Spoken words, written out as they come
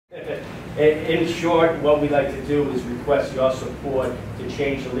In short, what we like to do is request your support to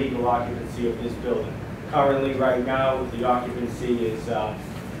change the legal occupancy of this building. Currently, right now, the occupancy is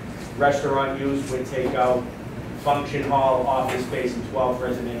restaurant use with takeout, function hall, office space, and 12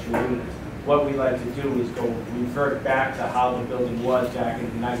 residential units. What we like to do is go revert back to how the building was back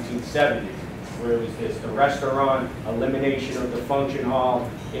in the 1970s, where it was the restaurant, elimination of the function hall,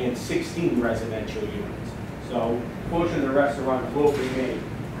 and 16 residential units. So, a portion of the restaurant will remain.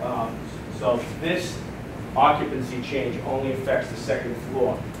 So this occupancy change only affects the second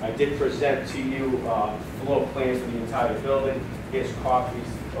floor. I did present to you floor plans for the entire building. Here's copies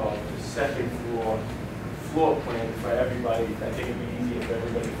of the second floor plan for everybody. I think it'd be easier for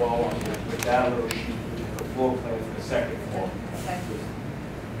everybody to follow on with that little sheet, the floor plan for the second floor. Okay.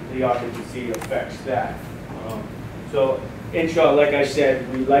 The occupancy affects that. So, in short, like I said,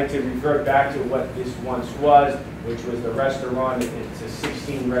 we'd like to revert back to what this once was, which was the restaurant into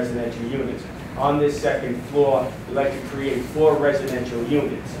 16 residential units. On this second floor, we'd like to create 4 residential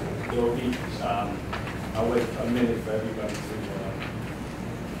units. There will be, I'll wait a minute for everybody to.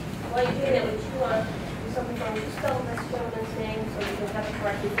 While you're doing that, would you do something from, would you spell this gentleman's name so we can have it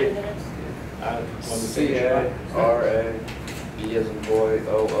correctly for the minutes? C-A-R-A-B as in boy,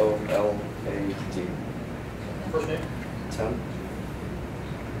 O-O-L-A-D. First name? Tim.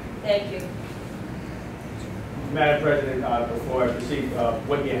 Thank you. Madam President, before I proceed,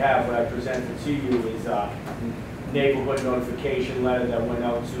 what I presented to you is neighborhood notification letter that went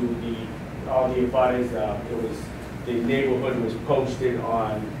out to all the abutters. The neighborhood was posted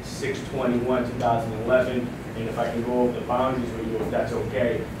on 6/21/2011, and if I can go over the boundaries with you, if that's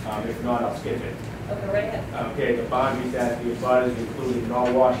okay. If not, I'll skip it. Okay, right ahead. Okay, the boundaries that the abutters included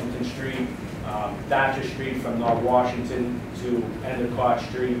North Washington Street, Thatcher Street from North Washington to Endicott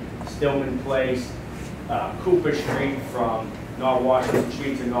Street, Stillman Place, Cooper Street from North Washington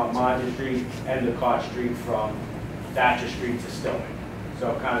Street to North Margin Street, Endicott Street from Thatcher Street to Stillman.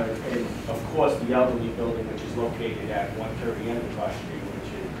 So kind of, and of course, the elderly building, which is located at 130 Endicott Street,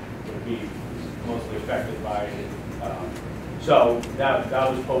 which would be mostly affected by it. So that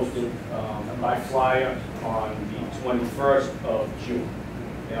was posted by flyer on the 21st of June.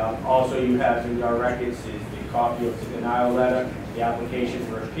 Also, you have in your records is the copy of the denial letter, the application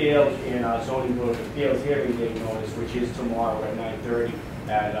for appeals, and our zoning board of appeals hearing date notice, which is tomorrow at 9:30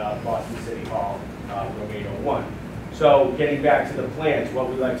 at Boston City Hall, room 801. So getting back to the plans, what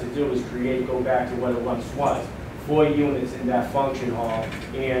we like to do is go back to what it once was. 4 units in that function hall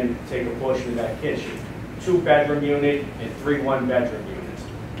and take a portion of that kitchen. 2-bedroom unit and 3 1-bedroom units.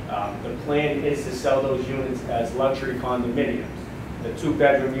 The plan is to sell those units as luxury condominiums. The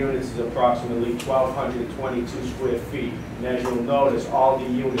 2-bedroom units is approximately 1,222 square feet. And as you'll notice, all the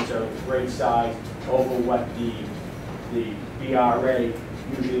units are great size over what the BRA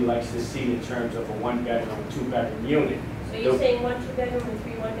usually likes to see in terms of a 1-bedroom, 2-bedroom unit. So you're saying 1 2-bedroom and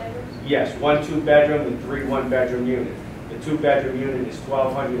 3 1-bedrooms? Yes, 1 2-bedroom and 3 1-bedroom units. The 2-bedroom unit is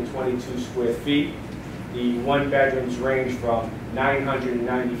 1,222 square feet. The 1-bedrooms range from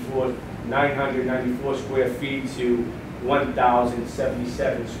 994 square feet to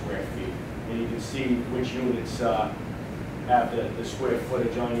 1,077 square feet. And you can see which units have the square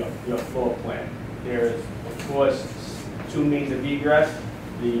footage on your floor plan. There is, of course, 2 means of egress.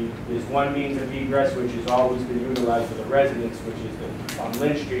 There's 1 means of egress which has always been utilized for the residents, which is on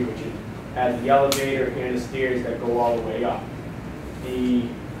Lynch Street, which has the elevator and the stairs that go all the way up. The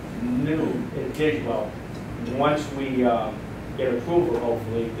new, once we get approval,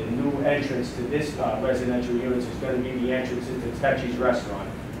 hopefully, the new entrance to this residential units is going to be the entrance into Tecce's restaurant.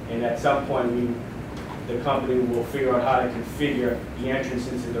 And at some point, the company will figure out how to configure the entrance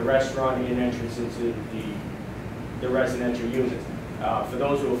into the restaurant and entrance into the residential units. For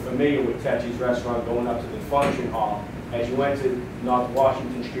those who are familiar with Tecce's restaurant going up to the function hall, as you enter North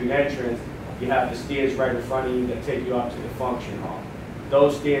Washington Street entrance, you have the stairs right in front of you that take you up to the function hall.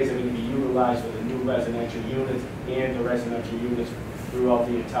 Those stairs are going to be utilized for the new residential units and the residential units throughout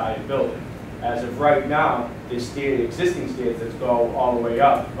the entire building. As of right now, there's existing stairs that go all the way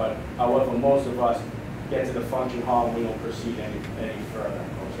up, but however, most of us get to the function hall and we don't proceed any further,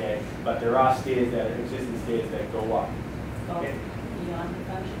 okay? But there are stairs existing stairs that go up. Okay. Beyond the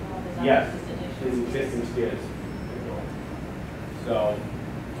function hall? Yes, there's existing stairs. So,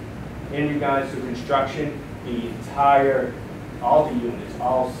 in regards to construction, all the units,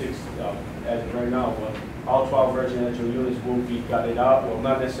 all 6, as of right now, all 12 residential units will be gutted out. Well,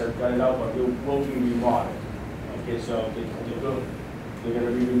 not necessarily gutted out, but will be remodeled. Okay, so they're going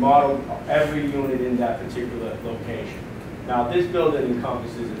to be remodeled every unit in that particular location. Now, this building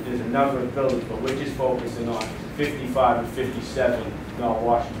encompasses, there's a number of buildings, but we're just focusing on 55 and 57 North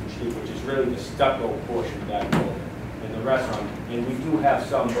Washington Street. Street, which is really the stucco portion of that building and the restaurant. And we do have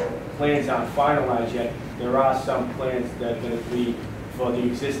some plans aren't finalized yet. There are some plans that are going to be for the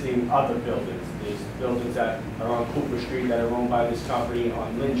existing other buildings. There's buildings that are on Cooper Street that are owned by this company,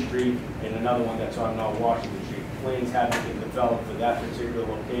 on Lynn Street, and another one that's on North Washington Street. Plans haven't been developed for that particular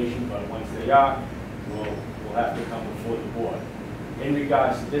location, but once they are, we'll have to come before the board. In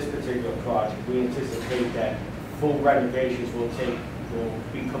regards to this particular project, we anticipate that full renovations will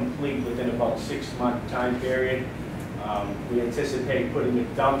be complete within about 6-month time period. We anticipate putting a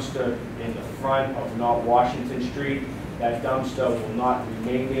dumpster in the front of North Washington Street. That dumpster will not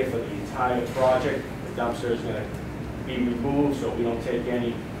remain there for the entire project. The dumpster is going to be removed so we don't affect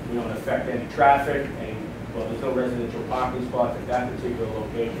any traffic. Well, there's no residential parking spots at that particular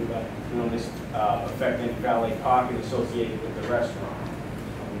location, but we don't affect any valet parking associated with the restaurant.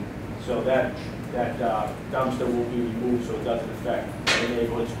 So that dumpster will be removed so it doesn't affect the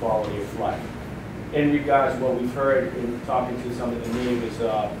neighborhood's quality of life. In regards to what we've heard in talking to some of the neighbors,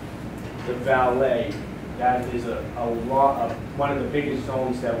 the valet, that is one of the biggest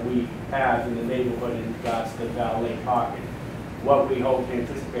zones that we have in the neighborhood in regards to valet parking. What we hope to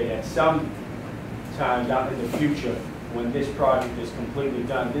anticipate at some time down in the future, when this project is completely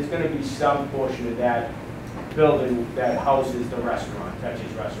done, there's going to be some portion of that building that houses the restaurant,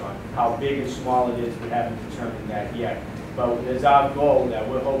 Tecce's restaurant. How big and small it is, we haven't determined that yet. But it's our goal that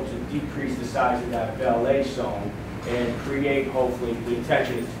we're hoping to decrease the size of that valet zone and create, hopefully, the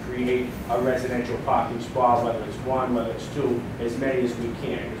intention is to create a residential parking spot, whether it's one, whether it's two, as many as we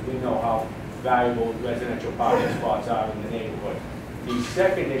can, because we know how valuable residential parking spots are in the neighborhood. The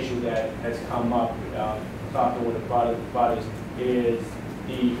second issue that has come up, talking with the butters, is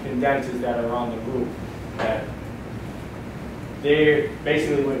the condensers that are on the roof.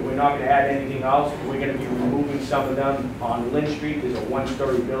 Basically, we're not going to add anything else. We're going to be removing some of them on Lynn Street. There's a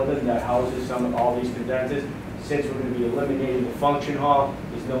one-story building that houses all these condensers. Since we're going to be eliminating the function hall,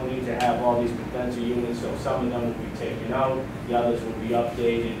 there's no need to have all these condenser units, so some of them will be taken out, the others will be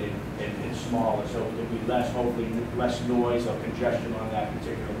updated and smaller, so there'll be hopefully less noise or congestion on that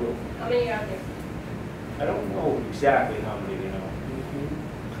particular roof. How many are there? I don't know exactly how many,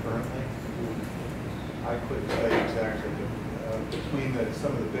 Currently? I couldn't tell you exactly, but between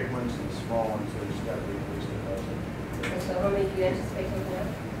some of the big ones and the small ones, there's got to be at least a dozen. And so how many do you anticipate taking out?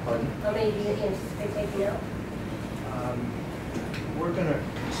 Pardon? How many do you anticipate taking out? We're going to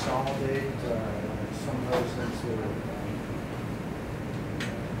consolidate some of those into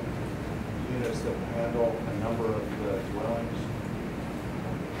units that will handle a number of the dwellings.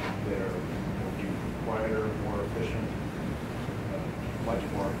 They're will be quieter, more efficient, much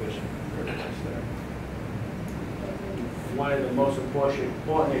more efficient compared to what's there. One of the most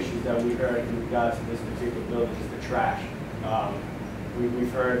important issues that we heard in regards to this particular building is the trash.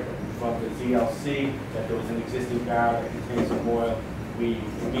 We've heard from the ZLC that there was an existing barrel that contained some oil. We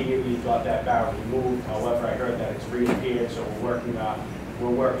immediately got that barrel removed. However, I heard that it's reappeared, so we're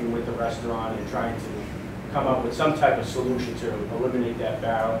working with the restaurant and trying to come up with some type of solution to eliminate that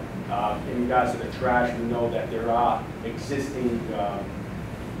barrel. In regards to the trash, we know that there are existing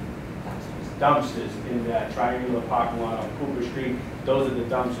dumpsters in that triangular parking lot on Cooper Street. Those are the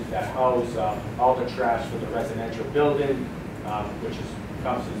dumpsters that house all the trash for the residential building, which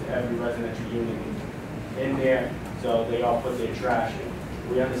encompasses every residential unit in there. So they all put their trash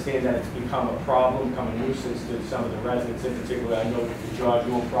in. We understand that it's become a problem, become a nuisance to some of the residents, in particular, I know with the George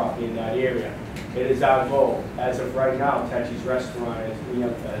Moore property in that area. It is our goal. As of right now, Tecce's Restaurant, as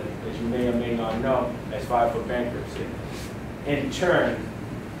you may or may not know, has filed for bankruptcy. In turn,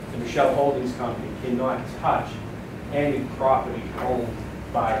 the Michelle Holdings Company cannot touch any property owned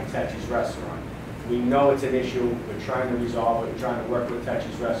by Tecce's Restaurant. We know it's an issue. We're trying to resolve it. We're trying to work with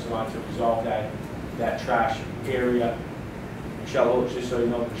Tecce's Restaurant to resolve that trash area. Just so you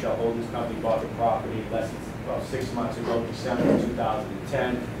know, Michelle Holdings Company bought the property about 6 months ago, December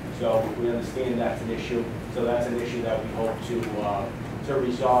 2010. So we understand that's an issue. So that's an issue that we hope to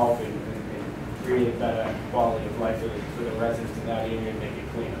resolve and create a better quality of life for the residents in that area and make it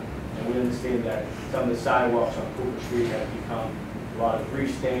cleaner. And we understand that some of the sidewalks on Cooper Street have become a lot of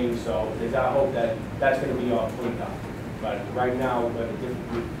grease stains. So there's our hope that that's going to be all cleaned up. But right now, we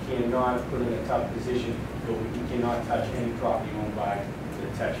cannot put in a tough position, but we cannot touch any property owned by the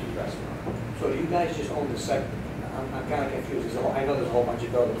Tecce's Restaurant. So you guys just own the second? I'm kind of confused. I know there's a whole bunch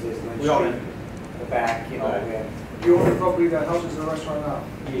of buildings. There's Lynn We own it. Street, the back, you know. Right. Where, You own the property that houses the restaurant now?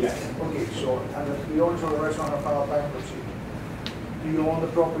 Yes. Okay, so, and if the owners of the restaurant have filed bankruptcy, do you own the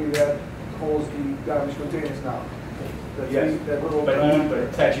property that holds the garbage containers now? Yes. That little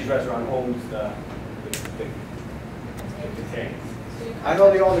But Tecce's Restaurant owns the containers. So you I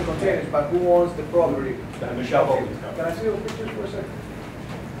know they own the containers, but who owns the property? Michelle Holdings Can Company. I see those pictures for a second?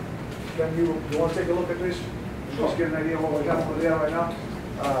 Can you want to take a look at this? Just get an idea of what we have over there right now.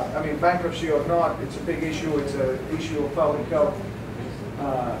 I mean, bankruptcy or not, it's a big issue. It's an issue of public health.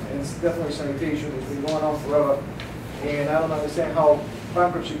 And it's definitely sanitation. It's been going on forever. And I don't understand how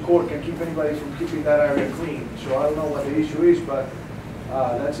bankruptcy court can keep anybody from keeping that area clean. So I don't know what the issue is, but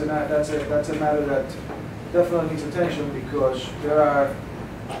that's a matter that definitely needs attention, because there are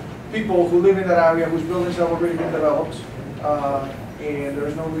people who live in that area whose buildings have already been developed. And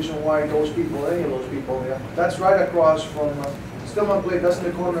there's no reason why any of those people there. That's right across from Stillman Place. That's in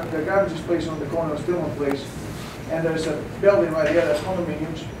the corner. The garbage is placed on the corner of Stillman Place. And there's a building right here that's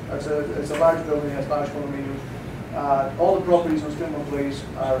condominiums. It's a large building, has large condominiums. All the properties on Stillman Place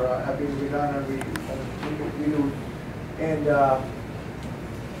have been redone and renewed. And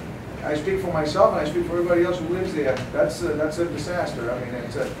I speak for myself and I speak for everybody else who lives there. That's a disaster. I mean,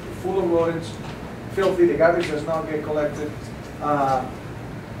 it's full of rodents, filthy. The garbage does not get collected. And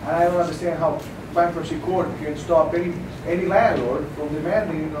I don't understand how bankruptcy court can stop any landlord from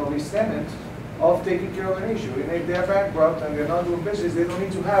demanding of his tenant of taking care of an issue. And if they're bankrupt and they're not doing business, they don't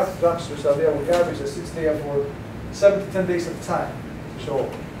need to have dumpsters out there with garbage that sits there for 7 to 10 days at a time. So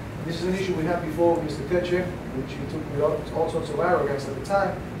this is an issue we had before with Mr. Tecce, which he took with all sorts of arrogance at the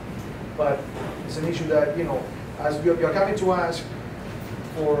time. But it's an issue that, you know, as you're coming to ask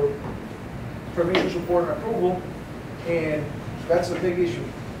for permission, support, and approval, and that's a big issue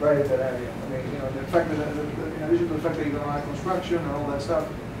right in that area. I mean, you know, the fact that, in addition to the fact that you're going to have construction and all that stuff,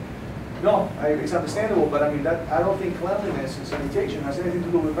 no, it's understandable, but I mean, I don't think cleanliness and sanitation has anything to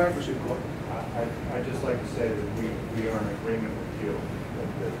do with bankruptcy court. I'd just like to say that we are in agreement with you that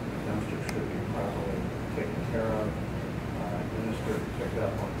the dumpster should be properly taken care of, administered, picked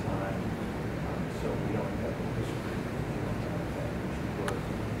up on time, so we don't have to disagree with you on that.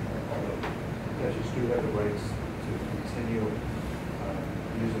 Although judges do have the rights to continue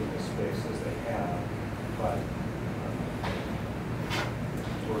using the space as they have, but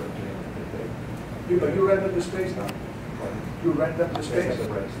sort of, You rented the space now? You rented the space? the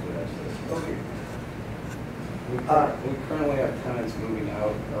rights to that space. Okay. We currently have tenants moving out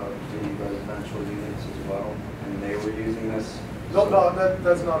of the residential units as well, and they were using this. No,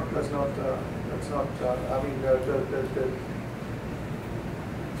 that's not, I mean,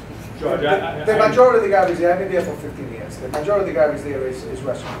 George, the majority of the garbage, I've been there for 15 years. The majority of the garbage there is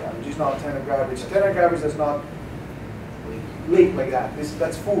restaurant garbage. It's not tenant garbage. Tenant garbage does not leak like that.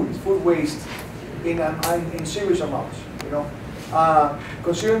 That's food. It's food waste in serious amounts, you know.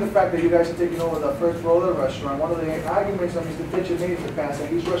 Considering the fact that you guys are taking over the first floor of the restaurant, one of the arguments that Mr. Tecce made in the past that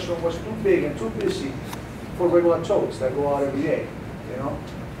his restaurant was too big and too busy for regular tourists that go out every day, you know.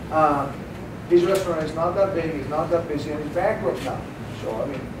 His restaurant is not that big, it's not that busy, and he's bankrupt now. So, I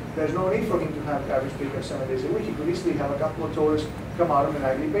mean, there's no need for him to have garbage pickup 7 days a week. He could easily have a couple of tourists come out on a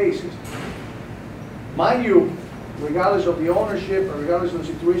nightly basis. Mind you, regardless of the ownership and regardless of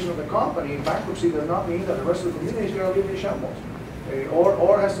the situation of the company, bankruptcy does not mean that the rest of the community is going to live in shambles,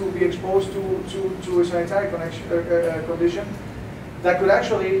 or has to be exposed to a sanitary condition that could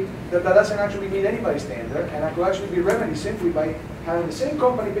actually, that doesn't actually meet anybody's standard, and that could actually be remedied simply by having the same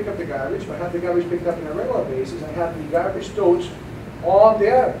company pick up the garbage, but have the garbage picked up on a regular basis, and have the garbage totes on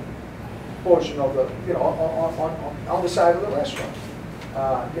their portion of the, you know, on the side of the restaurant,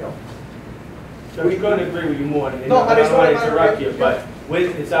 you know. So we couldn't agree with you more. And No, but it's I don't want to not- interrupt you, but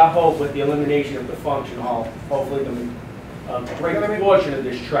it's our hope with the elimination of the function hall, hopefully a great portion of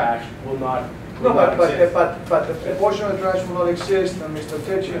this trash will not. No, but the portion of the trash will not exist, and Mr.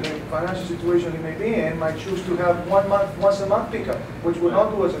 Tecce, in the financial situation he may be in, might choose to have once a month pickup, which will not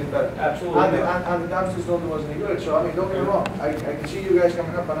do us any better. Absolutely And not. and the dumpsters don't do us any good. So, I mean, don't get me wrong, I can see you guys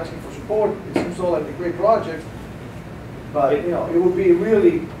coming up and asking for support. It seems all like a great project, but, you know, it would be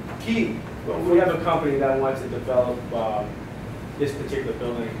really key. Well, we have a company that wants to develop this particular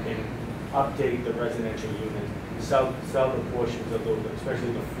building and update the residential units, sell the portions of those,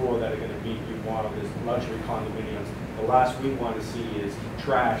 especially the 4 that are going to be remodeled as luxury condominiums. The last we want to see is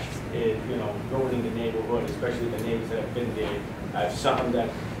trash, you know, ruining the neighborhood, especially the neighbors that have been there. I've some that,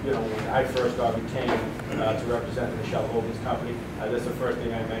 you know, when I first got retained to represent the Michelle Holdings company, that's the first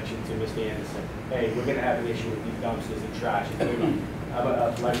thing I mentioned to Mr. Anderson. Hey, we're going to have an issue with these dumpsters and trash. I'm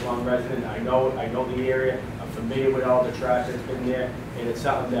a lifelong resident. I know the area. I'm familiar with all the trash that's been there, and it's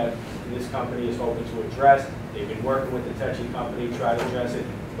something that this company is hoping to address. They've been working with the Tecce company, try to address it.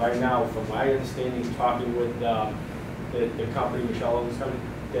 Right now, from my understanding, talking with the company, Michelle Holdings company,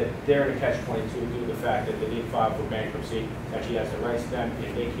 that they're in a catch-22 due to the fact that they did file for bankruptcy. Tecce has the rights to them,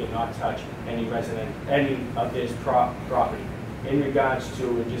 and they cannot touch any of this property. in regards to,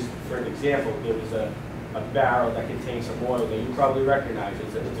 and just for an example, there was a barrel that contains some oil that you probably recognize.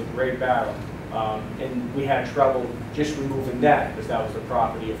 It's a great barrel. And we had trouble just removing that because that was the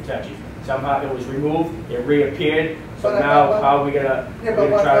property of Tecce. Somehow it was removed, it reappeared, so now how are we gonna, Yeah, we're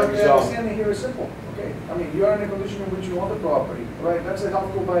gonna try to but the resolve? understanding here is simple, okay? I mean, you are in a condition in which you own the property, right? That's a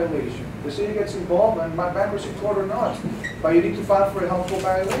health code violation. The city gets involved, and my bankruptcy court or not, but you need to file for a health code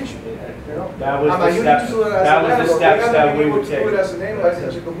violation, you know? That was I mean, the you need steps, to do it as that a was the landlord. steps gotta that be we able would to do it take. as a neighborhood,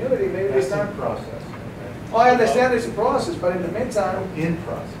 as a community, maybe That's it's in not. process. Oh, I understand it's a process, but in the meantime, In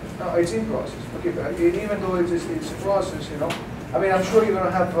process. no, it's in process. Okay, but even though it's a process, you know, I mean, I'm sure you're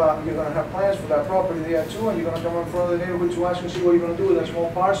gonna have plans for that property there too, and you're gonna come in front of the neighborhood to ask and see what you're gonna do with that small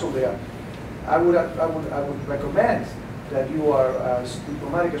parcel there. I would recommend that you are as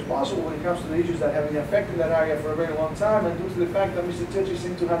diplomatic as possible when it comes to the issues that have been affecting that area for a very long time, and due to the fact that Mr. Tecce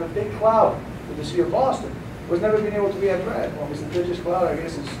seemed to have a big cloud with the city of Boston, was never been able to be addressed. Well, Mr. Tecce's cloud, I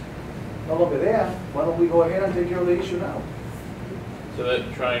guess, is no longer there. Why don't we go ahead and take care of the issue now? So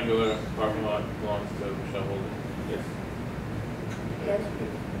that triangular parking lot belongs to Michelle Holdings? Yes. Yes.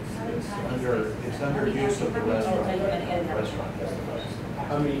 It's under use of the restaurant. The restaurant testifies.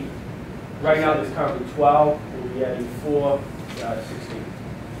 I mean, right now there's currently 12, we'll be adding 4, 16.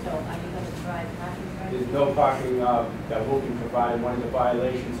 So are you going to provide parking for There's everyone? no parking that will be provided. One of the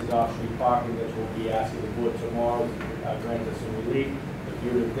violations is off-street parking that we'll be asking the board tomorrow to grant us some relief. The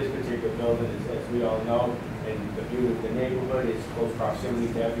beauty of this particular building is, as we all know, and the beauty of the neighborhood is close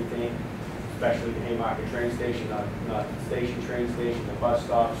proximity to everything, especially the Haymarket train station, not the station train station, the bus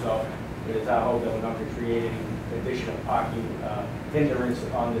stop. So it is our hope that we're not going to create any additional parking hindrance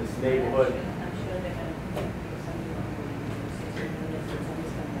on this neighborhood. I'm sure they're going to do something and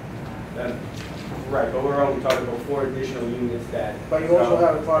somebody's going to. Right, but we're only talking about 4 additional units that. But you also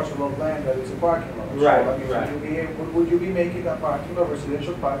have a parcel of land that is a parking lot. So, Right, I mean, right. would you be making a parking lot,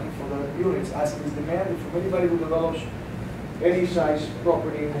 residential parking for the units as is demanded from anybody who develops any size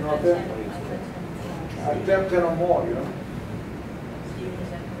property in North End? At 10 or more, you know? Steve, is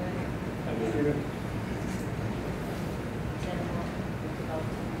that correct? I mean, 10 more, about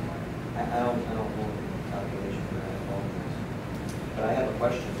 10 more? I don't know the calculation for that, I apologize. But I have a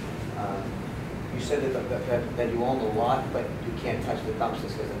question. You said that you own the lot, but you can't touch the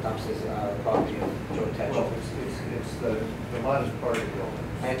dumpsters because the dumpsters are the property of Joe Tecce. Well, it's the lot is part of the building.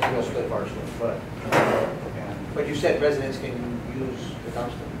 I understood. Parcel, but, and But you said residents can use the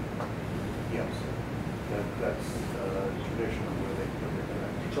dumpster. yes, that's tradition of where they put their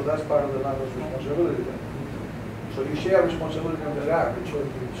connections. So that's part of the landlord's responsibility then. So you share responsibility on the garbage.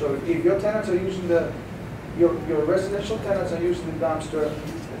 So if your tenants are using your residential tenants are using the dumpster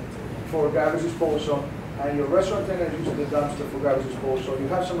for garbage disposal, and your restaurant tenant is using the dumpster for garbage disposal, you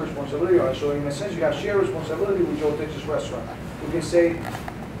have some responsibility on it. So in a sense, you have shared responsibility with Joe Tecce's restaurant. You can say,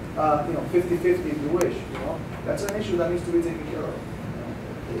 50-50 if you wish, you know. That's an issue that needs to be taken care of,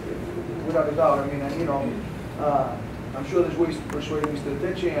 without a doubt. I mean, and, I'm sure there's ways to persuade Mr.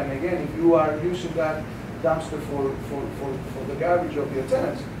 Tecce, and again, if you are using that dumpster for the garbage of your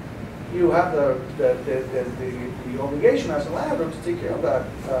tenants, you have the obligation as a landlord to take care of that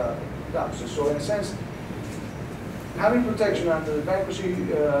dumpster. So in a sense, having protection under the bankruptcy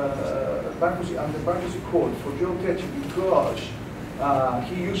code for Joe Tecce because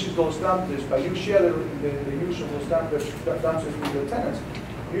he uses those dumpsters, but you share the use of those dumpsters with your tenants,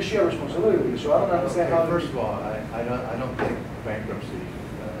 you share responsibility with you. So I don't understand how. First of all, I don't think bankruptcy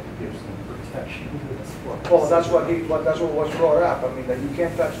gives them protection. Well, that's what was brought up. I mean, that you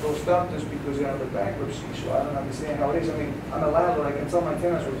can't touch those dumpsters because they're under bankruptcy. So I don't understand how it is. I mean, I'm a landlord. I can tell my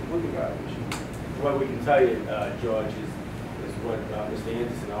tenants where to put the garbage. What we can tell you, George, is what Mr.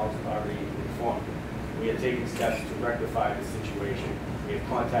 Anderson already informed. We are taking steps to rectify the situation. We have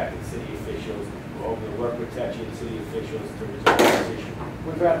contacted city officials. We're hoping to work with Tecce and city officials to resolve this issue.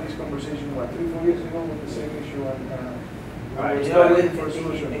 We've had this conversation, 3-4 years ago with the same issue, and Right. we're You know, looking for a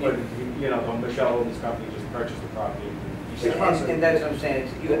solution. But, when Michelle Holdings company just purchased the property. And that's what I'm saying,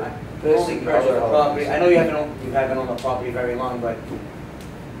 it's you, firstly purchase the property, I know you haven't owned the property very long, but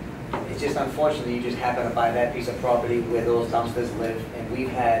it's just unfortunately, you just happen to buy that piece of property where those dumpsters live, and we've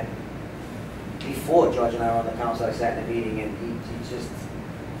had, before George and I were on the council, I sat in a meeting, and he just,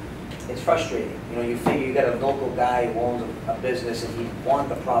 it's frustrating. You figure you got a local guy who owns a business, and he wants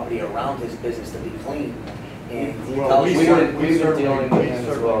the property around his business to be clean. And he Well, tells we've me been dealing with him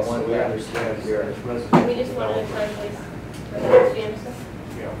as well, so we understand your. We just wanted to try, please. Mr. Anderson?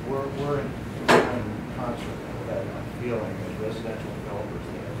 Yeah, we're in concert with that feeling as residential developers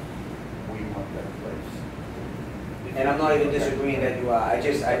that we want that place. And I'm not even disagreeing that you are,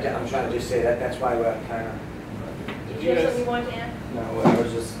 I'm trying to just say that's why we're kind of Did you have something you wanted to add? No, I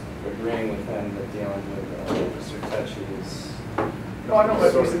was just agreeing with him that dealing with Mr. Tecce is. No, I know,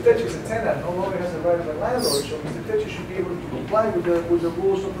 but Mr. Tecce is a tenant, no longer has the right of a landlord, so Mr. Tecce should be able to comply with the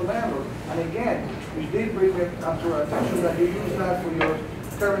rules of the landlord. And again, you did bring it up to our attention that you use that for your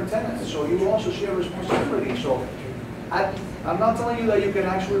current tenants, so you also share responsibility. So I'm not telling you that you can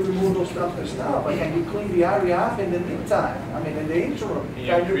actually remove those dumpsters now, but can you clean the area up in the meantime? I mean, in the interim. Can you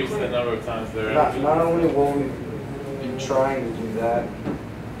can increase the clean- number of times they're Not only will we be trying to do that,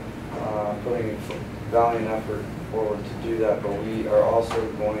 putting valiant effort forward to do that, but we are also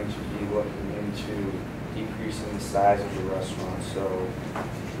going to be looking into decreasing the size of the restaurant, so,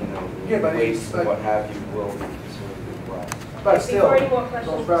 Yeah, but waste and but- what have you will be considered less. But still, Before any more those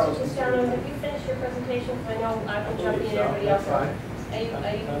questions, barrels. Mr. Toscano, have you finished your presentation? 'Cause I know I've been jumping in, everybody else. Are you,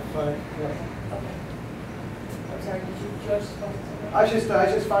 okay. I'm sorry, did you, George, supposed to say something? I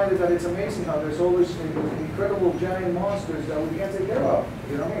just find it that it's amazing how there's always incredible giant monsters that we can't take care of.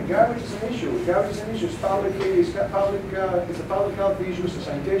 You know what I mean? Garbage is an issue. Garbage is an issue. It's it's a public health issue. It's a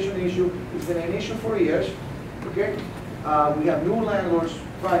sanitation issue. It's been an issue for years. Okay? We have new landlords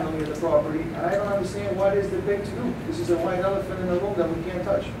finally at the property, and I don't understand what is the big to do. This is a white elephant in the room that we can't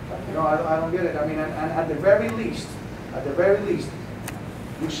touch. You know, I don't get it. I mean, and at the very least,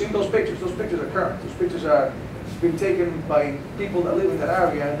 you've seen those pictures. Those pictures are current. Those pictures are been taken by people that live in that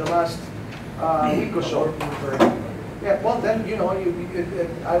area in the last week or so. Yeah, well then,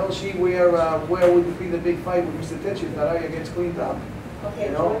 I don't see where would be the big fight with Mr. Tecce if that area gets cleaned up. Okay,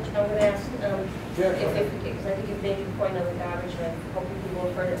 You know? George, I'm going to ask, Yeah, because I think you've made your point on the garbage, and I hope people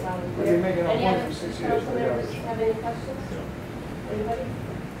have heard it loud and We've clear. been making our Any point other for 6 years council for the members garbage. have any questions? Anybody?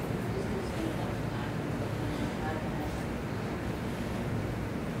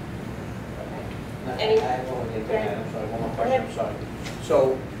 Any- I have one thing to add, I'm sorry, one more Go ahead. question, I'm sorry.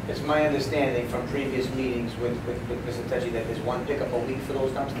 So, it's my understanding from previous meetings with Mr. Tecce that there's one pickup a week for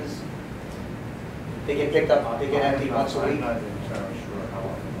those dumpsters? They get picked up, they get emptied once a I'm week? not entirely sure how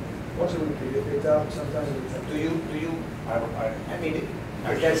often. Once a week, they get picked up, sometimes it's. Do you, I I mean,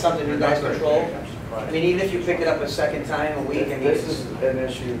 is that something you guys control? I mean, even if you pick it up a second time a week, I mean, This is an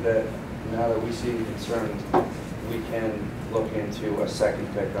issue that, now that we see the concern, we can look into a second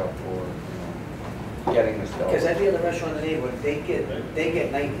pickup or, getting this dealt because with. every other restaurant in the neighborhood, they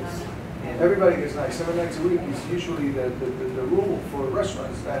get nights. And Everybody gets nights. 7 nights a week is usually the rule for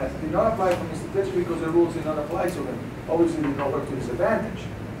restaurants. That did not apply for Mr. Tecce because the rules did not apply to him. Obviously, did not work to his advantage.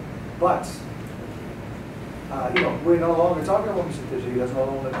 But, we're no longer talking about Mr. Tecce. He does not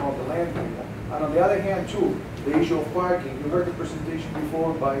own the land anymore. And on the other hand, too, the issue of parking. You heard the presentation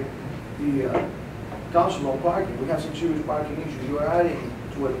before by the council on parking. We have some serious parking issues. You are adding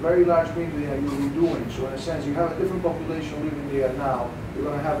to a very large community that you're redoing. So in a sense, you have a different population living there now. You're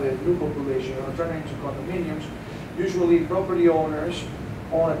going to have a new population. You're going to turn it into condominiums. Usually, property owners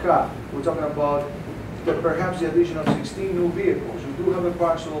own a car. We're talking about perhaps the addition of 16 new vehicles. You do have a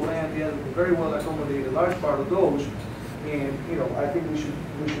parcel of land there that can very well accommodate a large part of those. And I think we should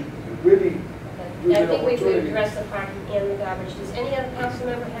really use I that think we should opportunity. address the parking and the garbage. Does any other council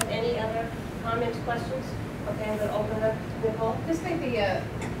member have any other comments, questions? Okay, I'm going to open it up to Nicole. This may be a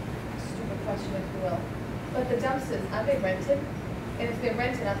stupid question, if you will, but the dumpsters, are they rented? And if they're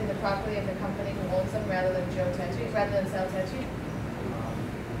rented, aren't they the property of the company who owns them rather than Joe Tecce, rather than Sal Tecce?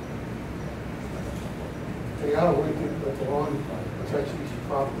 They are rented, but they're on Tecce's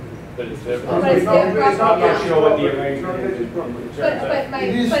property. But it's their But property. it's their It's not property that now. sure what the arrangement is. But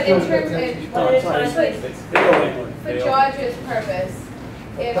It is but still in terms Tecce's of, One at a property. time, please. It's their for George's purpose,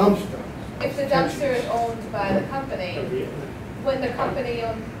 if Dumpster. the dumpster is owned by the company, when the company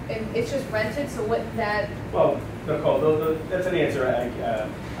it's just rented, so wouldn't that, Well, Nicole, that's an answer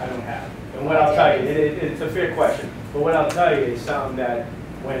I don't have. And what I'll tell you, it's a fair question, but what I'll tell you is something that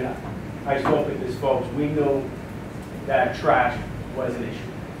when I spoke with these folks, we knew that trash was an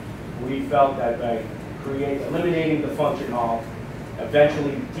issue. We felt that by eliminating the function hall,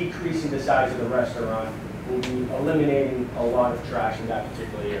 eventually decreasing the size of the restaurant, we'll be eliminating a lot of trash in that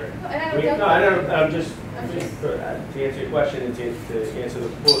particular area. I'm just, to answer your question and to answer the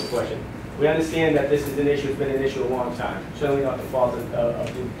board's question, we understand that this is an issue, it's been an issue a long time. Certainly not the fault of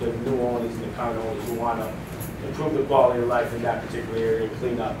the new owners and the current owners who want to improve the quality of life in that particular area and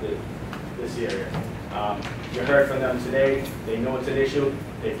clean up this area. You heard from them today, they know it's an issue,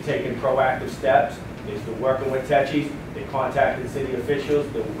 they've taken proactive steps, they're still working with Tecce's, they contacted city officials,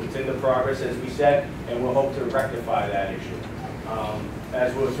 it's in the progress as we said, and we'll hope to rectify that issue.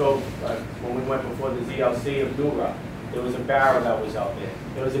 As we were told when we went before the ZLC of NEWNC, there was a barrel that was out there.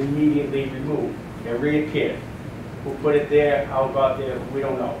 It was immediately removed. It reappeared. Who put it there, how it got there, we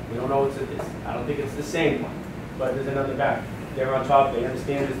don't know. We don't know I don't think it's the same one. but there's another back. They're on top, they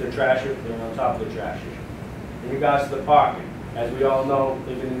understand it's the trash, they're on top of the trash issue. In regards to the parking, as we all know,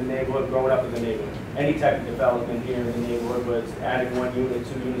 living in the neighborhood, growing up in the neighborhood, any type of development here in the neighborhood, where it's adding 1 unit,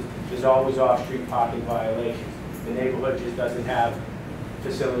 2 units, there's always off-street parking violations. The neighborhood just doesn't have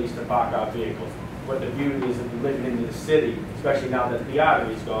facilities to park our vehicles. What the beauty is of living in the city, especially now that the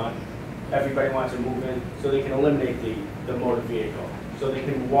artery's gone, everybody wants to move in so they can eliminate the motor vehicle. So they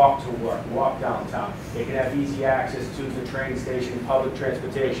can walk to work, walk downtown. They can have easy access to the train station, public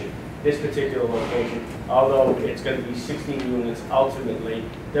transportation. This particular location, although it's going to be 16 units ultimately,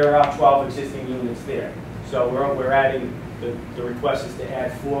 there are 12 existing units there. So we're adding, the request is to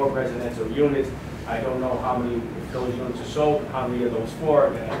add 4 residential units. I don't know how many, if those units are sold, how many of those 4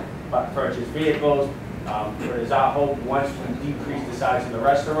 are going to purchase vehicles. But it's our hope, once we decrease the size of the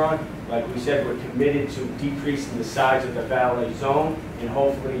restaurant, like we said, we're committed to decreasing the size of the valet zone and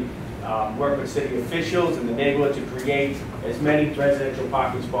hopefully work with city officials and the neighborhood to create as many residential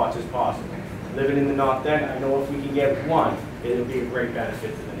parking spots as possible. Living in the North End, I know if we can get 1, it'll be a great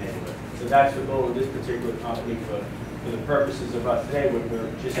benefit to the neighborhood. So that's the goal of this particular company for the purposes of us today.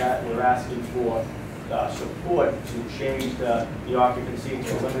 We're asking for support to change the occupancy,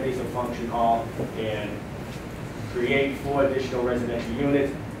 to eliminate the function hall and create 4 additional residential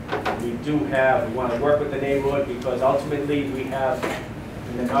units. We want to work with the neighborhood because ultimately we have,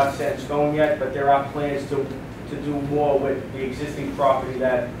 and they're not set in stone yet, but there are plans to do more with the existing property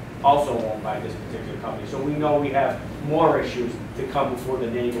that also owned by this particular company. So we know we have more issues to come before the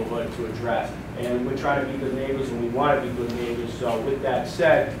neighborhood to address. And we're trying to be good neighbors and we want to be good neighbors. So with that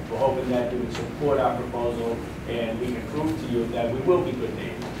said, we're hoping that you would support our proposal and we can prove to you that we will be good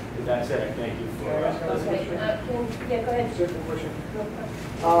neighbors. With that said, I thank you for listening. Yeah, go ahead. Simple question. No problem.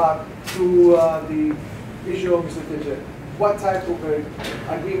 To the issue of Mr. Tecce, what type of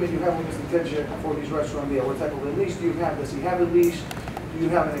agreement you have with Mr. Tecce for his restaurant there? What type of a lease do you have? Does he have a lease? Do you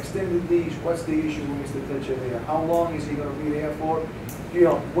have an extended lease? What's the issue with Mr. Tecce there? How long is he going to be there for? You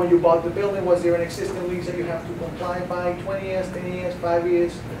know, when you bought the building, was there an existing lease that you have to comply by 20 years, 10 years, 5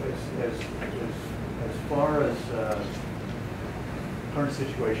 years? As far as current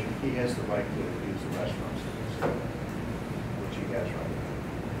situation, he has the right to use the restaurants, which he has right now.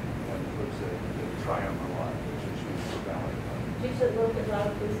 That includes the Triumph lot, which is used for valid. Could you say a little bit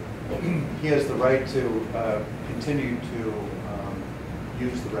louder, please? He has the right to continue to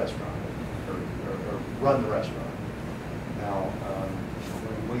use the restaurant or run the restaurant. Now,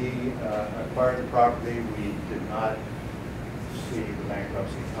 when we acquired the property, we did not see the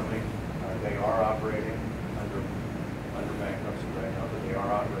bankruptcy coming. They are operating under bankruptcy right now, but they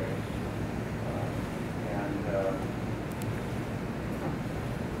are operating.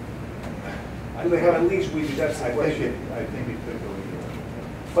 Do they have a lease with you? That's the question. I think it could go either way.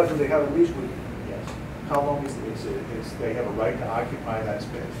 But do they have a lease with you? Yes. How long is the lease? They have a right to occupy that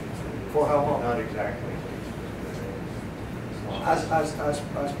space. For how long? Not exactly. As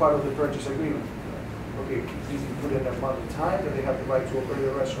part of the purchase agreement? Okay, did you put in a amount of time that they have the right to operate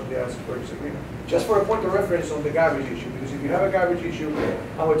a restaurant there as a purchase agreement? Just for a point of reference on the garbage issue, because if you have a garbage issue,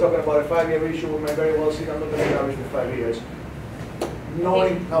 and we're talking about a 5-year issue, we may very well sit and look at the garbage for 5 years,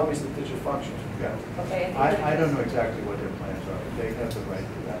 knowing how Mr. Tecce functions. Yeah. Okay. I don't know exactly what their plans are, but they have the right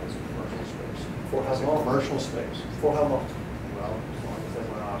to do that as a commercial space. For how As a long? commercial space. For how long? Well, as long as they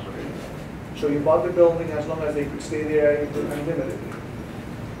want to operate it. So you bought the building as long as they could stay there unlimitedly?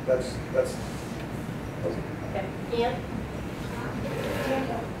 That's, okay. Okay. Ian? Are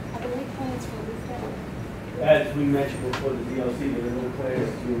there any plans for roof deck? As we mentioned before the DLC, there are no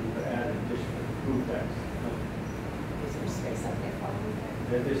plans to add additional roof decks. Is there space up there for a roof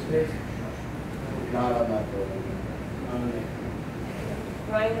deck? There's space? Not on that building.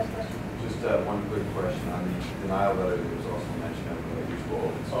 Ryan has a question? Just one quick question on the denial letter. There was also mention of usable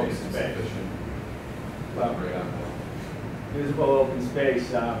open space insufficient. Elaborate on that. Usable open space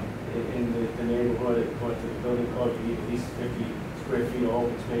in the neighborhood, according to the building code, you need at least 50 square feet of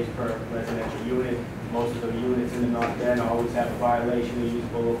open space per residential unit. Most of the units in the North End always have a violation of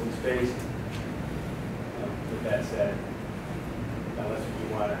usable open space. With that said, unless you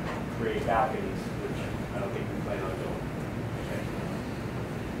want to create balconies, which I don't think we plan on doing.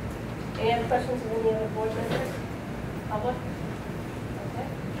 Any other questions of any other board members? Public? Okay.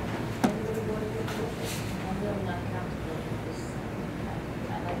 Anybody want to make a motion? I'm really not comfortable with this.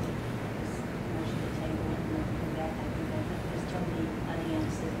 I'd like to this motion to table it and then come back. I think that there's too many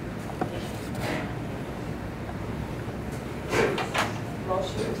unanswered issues going on here.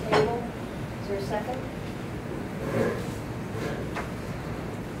 Motion to table. Is there a second?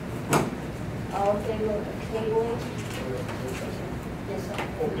 All in favor of tabling? Yes, sir.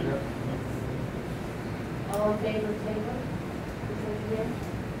 All in favor of table? Raise your hand.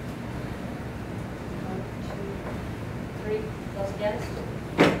 1, 2, 3. Those against?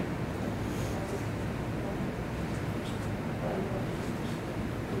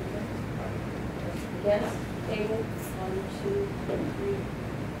 Against? Table? 1, 2, 3,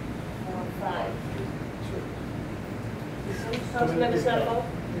 4, 5. Councilmember Snuffle,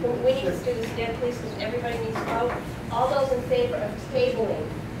 we need to do this again, please, because everybody needs to vote. All those in favor of tabling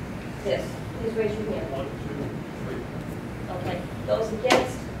this, please raise your hand. 1, 2, 3. Okay. Those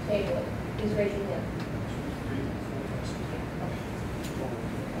against tabling, please raise your hand.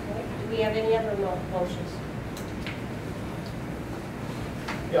 Okay. Do we have any other motions?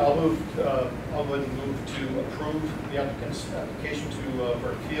 Yeah, I'll go ahead and move to approve the applicant's application to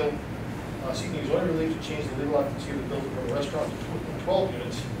Burke Field, seeking zoning relief to change the legal occupancy of the building from a restaurant to 12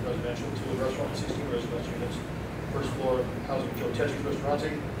 units residential to a restaurant with 16 residential units, first floor housing Joe Tecce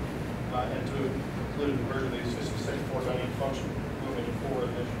Ristorante, and to include a conversion of the existing second floor dining function, moving to 4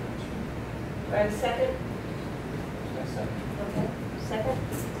 residential units. Do I have a second? Okay. Second.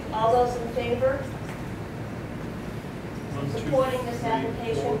 All those in favor? Supporting this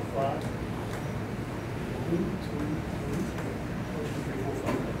application? 5.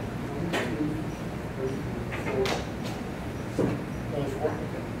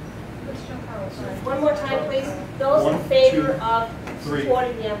 One more time, please. Those in 1, favor 2, of 3,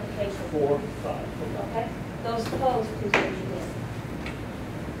 supporting the application? 4, 5. Okay. Those opposed, please raise your hand.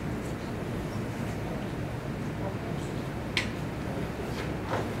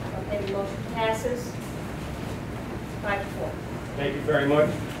 Okay, the motion passes 5-4. Thank you very much.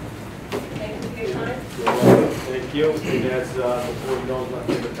 Thank you for your time. Thank you. And as the board knows, my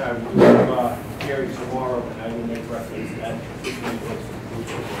favorite time, we have hearings tomorrow, and I will make reference to that.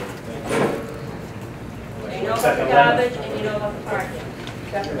 Thank you. You know about the garbage and you know about the parking.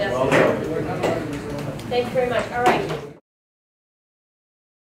 That's the best. Well done. Thank you very much. All right.